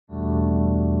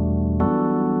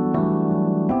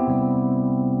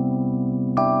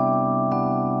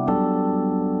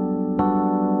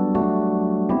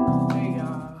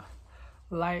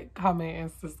like, comment,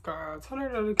 and subscribe. Turn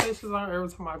your notifications on every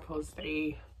time I post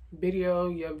a video.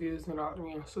 Your views and all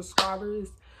your subscribers.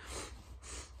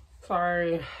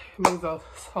 Sorry, it means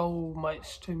so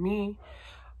much to me.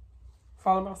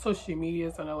 Follow my social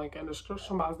medias and the link in the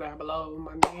description box down below.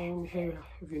 My name, hey,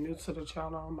 if you're new to the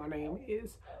channel, my name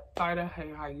is Vida.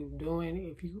 Hey, how you doing?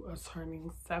 If you are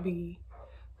turning savvy,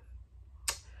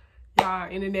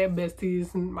 y'all internet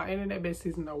besties, my internet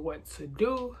besties know what to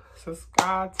do.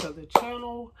 Subscribe to the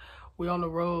channel. We on the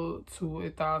road to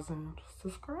 1,000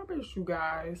 subscribers, you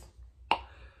guys.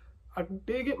 I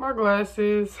did get my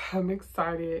glasses. I'm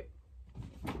excited.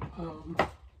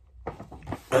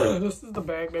 This is the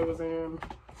bag they was in,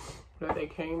 that they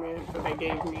came in, that they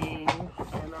gave me,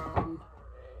 and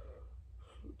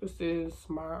this is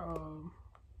my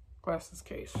glasses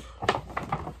case.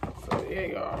 So yeah,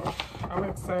 y'all, I'm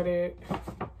excited.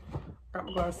 Got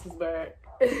my glasses back.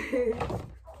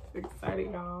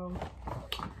 Excited, y'all.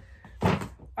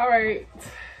 All right,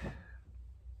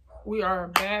 we are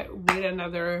back with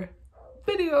another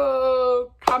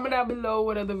video. Comment down below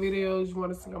what other videos you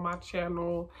want to see on my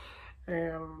channel.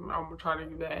 And I'm gonna try to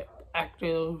get that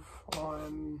active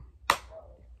on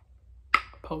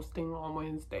posting on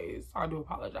Wednesdays. I do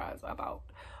apologize about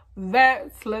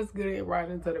that. So let's get right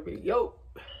into the video.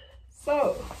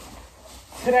 So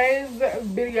today's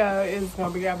video is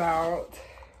gonna be about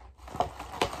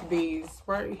these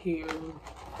right here.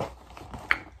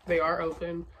 They are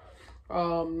open.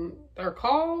 They're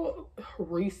called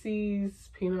Reese's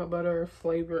peanut butter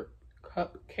flavored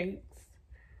cupcakes.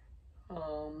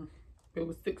 It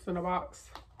was 6 in a box.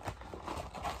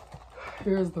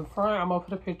 Here's the front. I'm gonna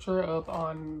put a picture up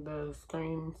on the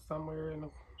screen somewhere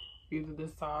in either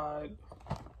this side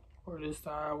or this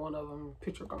side. One of them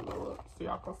picture gonna go up so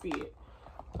y'all can see it.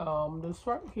 This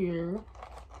right here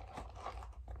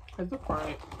is the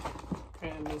front,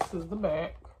 and this is the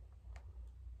back.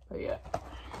 But yeah,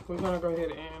 we're gonna go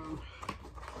ahead and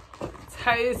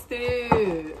taste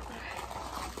it.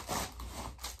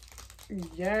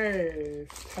 Yes,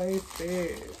 taste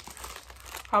it.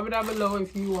 Comment down below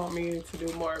if you want me to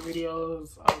do more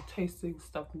videos of tasting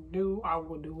stuff new. I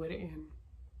will do it, and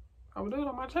I will do it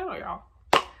on my channel, y'all.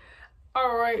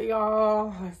 All right,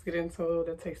 y'all, let's get into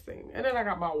the tasting. And then I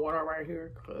got my water right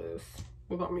here because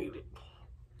we're gonna need it.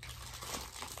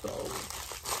 So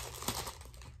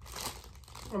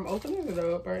I'm opening it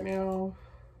up right now.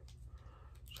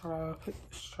 Try to put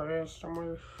this trash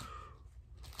somewhere.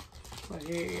 My head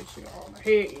itch, y'all. My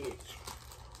head itch.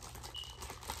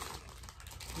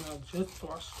 And I just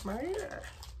washed my hair.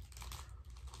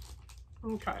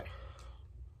 Okay.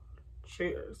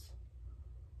 Cheers.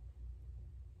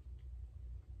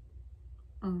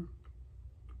 I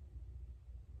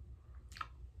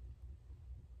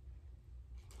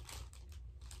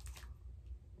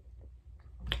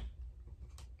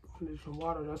need some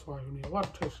water. That's why you need water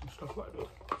tasting stuff like this.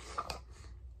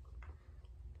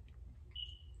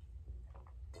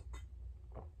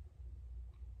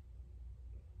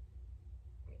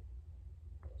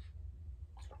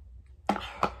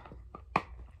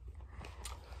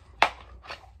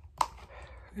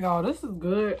 Y'all, this is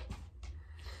good.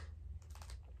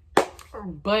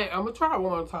 But I'm gonna try it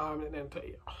one more time and then tell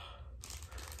you.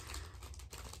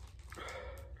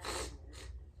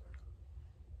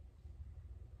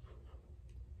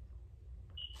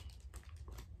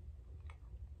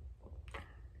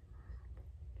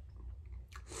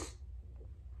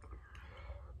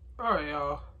 Alright,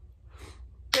 y'all.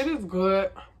 It is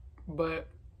good, but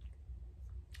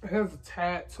it has a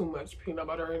tad too much peanut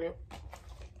butter in it.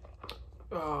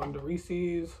 The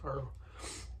Reese's or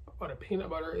the peanut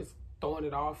butter is throwing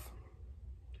it off.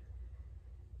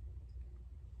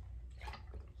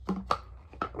 I'm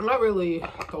not really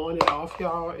throwing it off,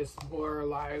 y'all. It's more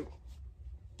like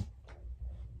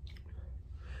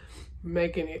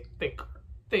making it thick.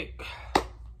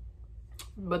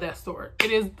 But that's the word.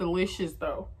 It is delicious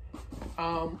though.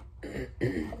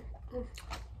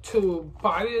 To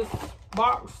buy this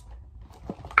box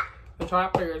and try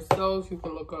it for yourselves, you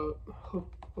can look up,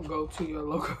 go to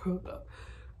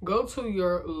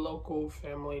your local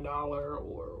Family Dollar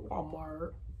or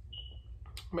Walmart.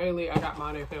 Mainly I got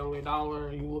mine at Family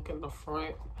Dollar. You look in the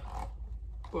front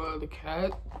where the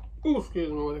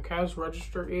where the cash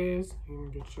register is, you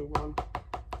can get you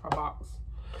a box.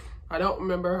 I don't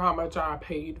remember how much I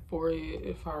paid for it.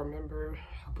 If I remember,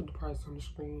 I'll put the price on the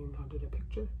screen. I'll do the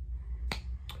picture.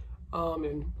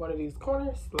 In one of these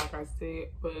corners, like I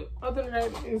said. But other than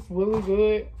that, it's really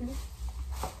good.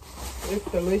 It's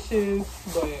delicious,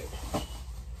 but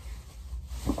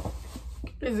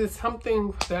is it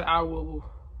something that I will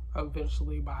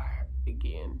eventually buy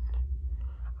again?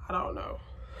 I don't know.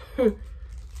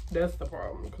 That's the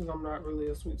problem, because I'm not really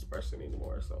a sweets person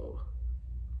anymore, so.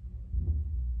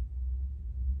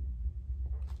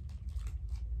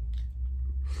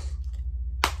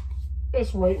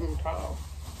 It's waiting time.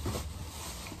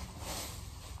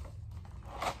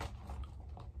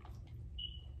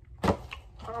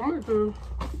 I'm gonna do.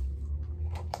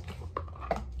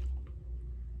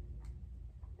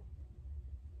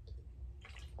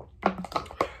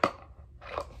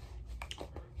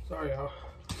 Sorry, y'all.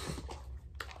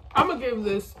 I'm gonna give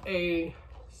this a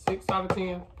 6 out of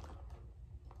 10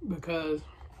 because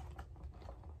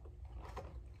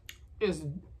it's,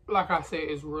 like I said,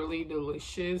 it's really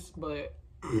delicious, but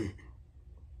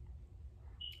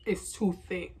it's too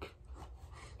thick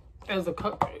as a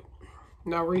cupcake.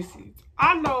 Now, Reese's,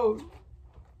 I know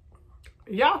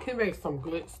y'all can make some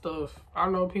good stuff. I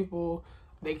know people,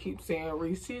 they keep saying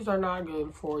Reese's are not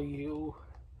good for you.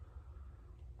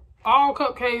 All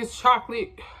cupcakes,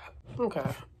 chocolate.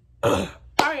 Okay. I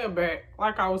am back.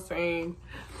 Like I was saying,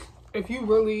 if you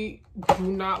really do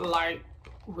not like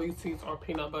Reese's or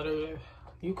peanut butter,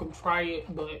 you can try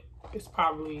it, but it's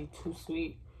probably too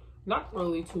sweet. Not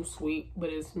really too sweet, but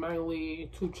it's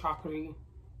mainly too chocolatey.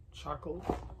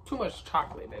 Too much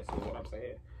chocolate, that's what I'm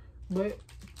saying. But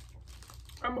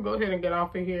I'm gonna go ahead and get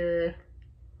off of here.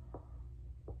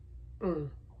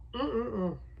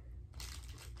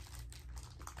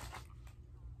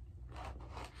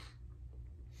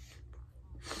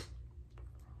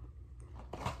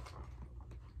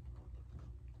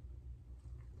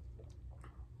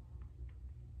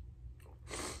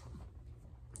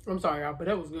 I'm sorry, y'all, but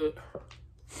that was good.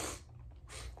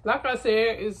 Like I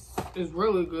said, it's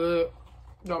really good.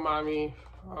 Don't mind me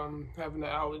having the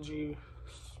allergy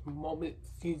moment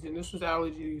season. This is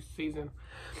allergy season.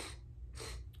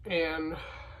 And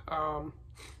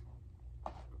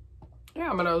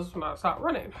yeah, my nose is not stop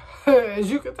running, as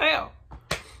you can tell.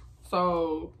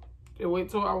 So wait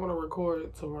till I want to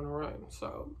record to want to run.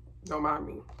 So don't mind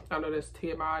me. I know that's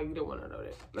TMI. You don't want to know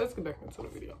that. Let's get back into the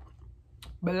video.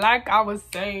 But like I was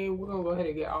saying, we're gonna go ahead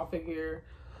and get off of here.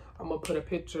 I'm gonna put a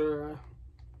picture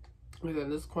either in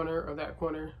this corner or that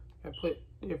corner, and put,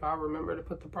 if I remember to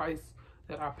put the price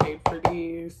that I paid for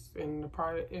these in the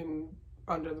price in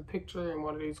under the picture in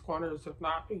one of these corners. If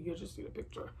not, you'll just see the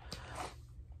picture.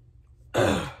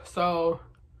 So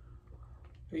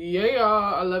yeah,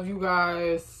 y'all, I love you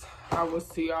guys. I will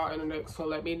see y'all in the next one.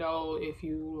 Let me know if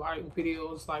you like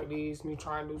videos like these, me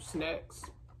trying new snacks,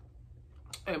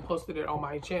 and posted it on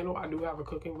my channel. I do have a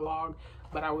cooking vlog,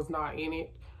 but I was not in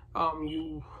it.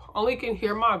 You only can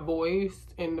hear my voice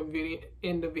in the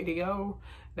video.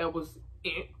 That was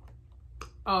it.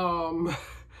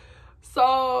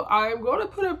 So I'm going to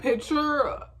put a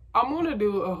picture. I'm going to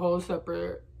do a whole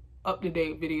separate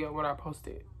up-to-date video when I post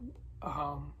it.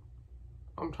 I'm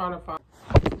trying to find.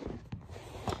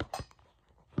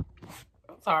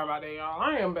 Sorry about that, y'all.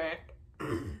 I am back.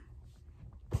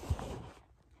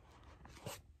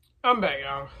 I'm back,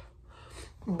 y'all.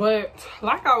 But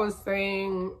like I was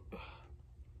saying,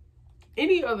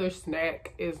 any other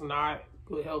snack is not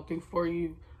good healthy for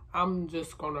you. I'm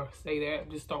just gonna say that.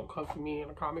 Just don't come for me in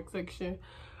the comment section.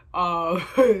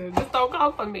 Just don't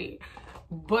come for me.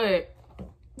 But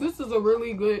this is a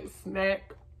really good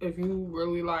snack if you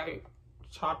really like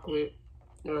chocolate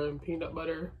or peanut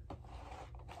butter.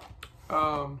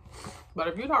 But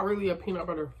if you're not really a peanut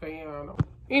butter fan,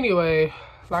 anyway,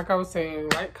 like I was saying,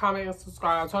 like, comment, and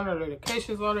subscribe. Turn on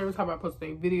notifications on every time I post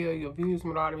a video. Your views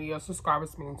mean a lot to me. Your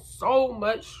subscribers mean so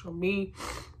much for me.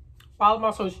 Follow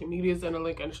my social medias in the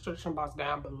link in the description box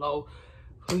down below.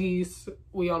 Please,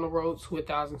 we on the road to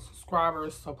 1,000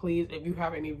 subscribers. So please, if you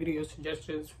have any video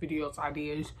suggestions, videos,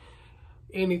 ideas,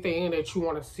 anything that you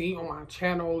want to see on my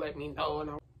channel, let me know.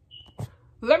 And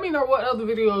let me know what other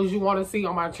videos you want to see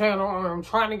on my channel. I'm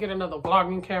trying to get another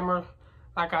vlogging camera.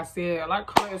 Like I said, like,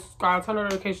 comment, subscribe, turn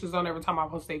notifications on every time I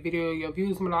post a video. Your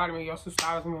views mean a lot to me. Your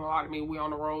subscribers mean a lot to me. We on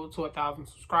the road to 1,000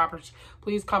 subscribers.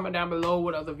 Please comment down below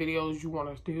what other videos you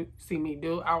want to see me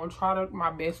do. I will try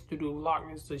my best to do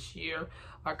vlogmas this year.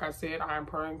 Like I said, I am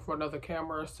praying for another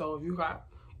camera. So if you got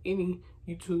any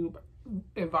YouTube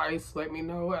advice, let me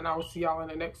know. And I will see y'all in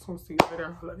the next one. See you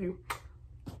later. I love you.